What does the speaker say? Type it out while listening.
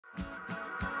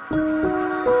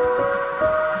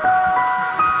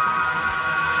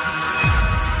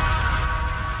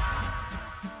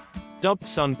Dubbed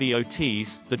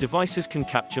SunBOTs, the devices can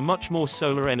capture much more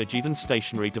solar energy than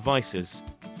stationary devices.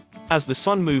 As the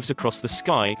sun moves across the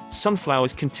sky,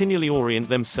 sunflowers continually orient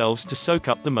themselves to soak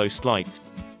up the most light.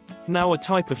 Now a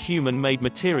type of human-made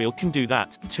material can do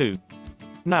that, too.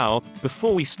 Now,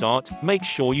 before we start, make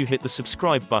sure you hit the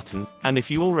subscribe button, and if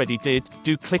you already did,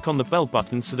 do click on the bell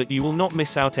button so that you will not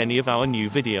miss out any of our new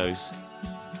videos.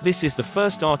 This is the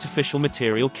first artificial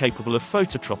material capable of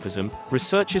phototropism,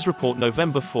 researchers report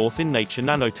November 4 in Nature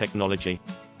Nanotechnology.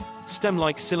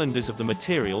 Stem-like cylinders of the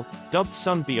material, dubbed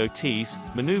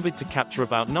SunBOTs, maneuvered to capture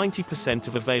about 90%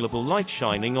 of available light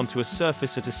shining onto a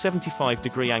surface at a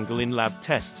 75-degree angle in lab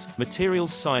tests,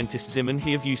 materials scientist Zimmerman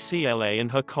He of UCLA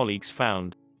and her colleagues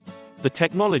found. The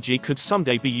technology could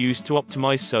someday be used to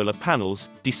optimize solar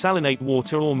panels, desalinate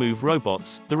water or move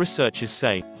robots, the researchers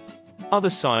say. Other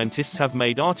scientists have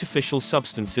made artificial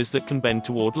substances that can bend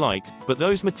toward light, but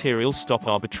those materials stop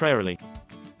arbitrarily.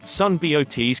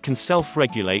 SunBOTs can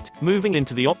self-regulate, moving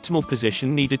into the optimal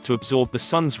position needed to absorb the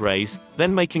sun's rays,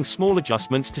 then making small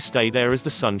adjustments to stay there as the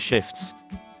sun shifts.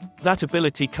 That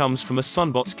ability comes from a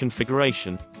SunBOTs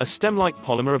configuration, a stem-like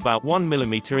polymer about 1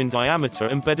 mm in diameter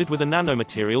embedded with a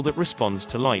nanomaterial that responds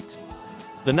to light.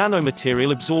 The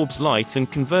nanomaterial absorbs light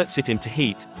and converts it into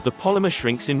heat. The polymer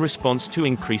shrinks in response to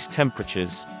increased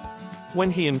temperatures. When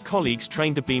he and colleagues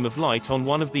trained a beam of light on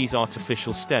one of these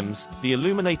artificial stems, the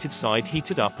illuminated side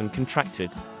heated up and contracted.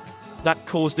 That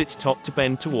caused its top to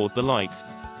bend toward the light.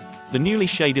 The newly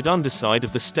shaded underside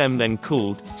of the stem then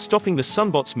cooled, stopping the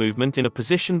SunBOTs movement in a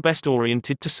position best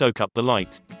oriented to soak up the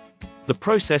light. The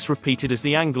process repeated as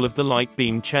the angle of the light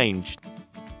beam changed.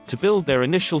 To build their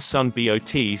initial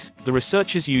SunBOTs, the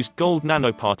researchers used gold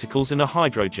nanoparticles in a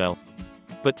hydrogel.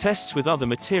 But tests with other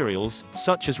materials,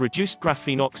 such as reduced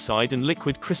graphene oxide and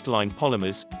liquid crystalline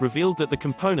polymers, revealed that the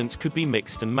components could be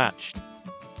mixed and matched.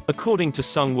 According to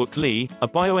Sung-Wook Lee, a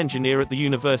bioengineer at the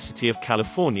University of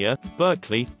California,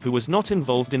 Berkeley, who was not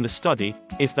involved in the study,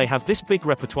 if they have this big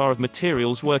repertoire of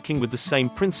materials working with the same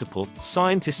principle,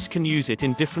 scientists can use it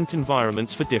in different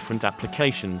environments for different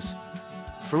applications.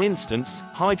 For instance,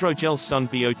 hydrogel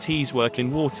SunBOTs work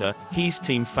in water, He's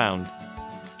team found.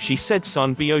 She said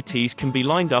SunBOTs can be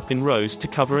lined up in rows to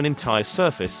cover an entire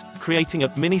surface, creating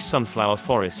a mini sunflower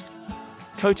forest.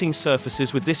 Coating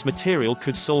surfaces with this material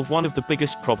could solve one of the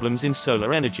biggest problems in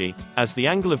solar energy. As the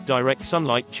angle of direct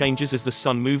sunlight changes as the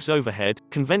sun moves overhead,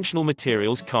 conventional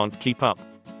materials can't keep up.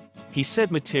 He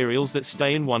said materials that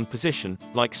stay in one position,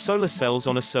 like solar cells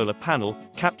on a solar panel,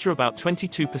 capture about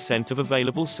 22% of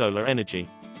available solar energy.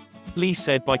 Lee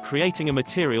said by creating a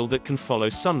material that can follow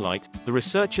sunlight, the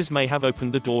researchers may have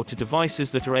opened the door to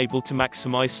devices that are able to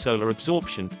maximize solar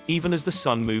absorption, even as the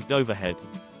sun moved overhead.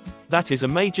 That is a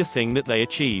major thing that they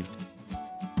achieved.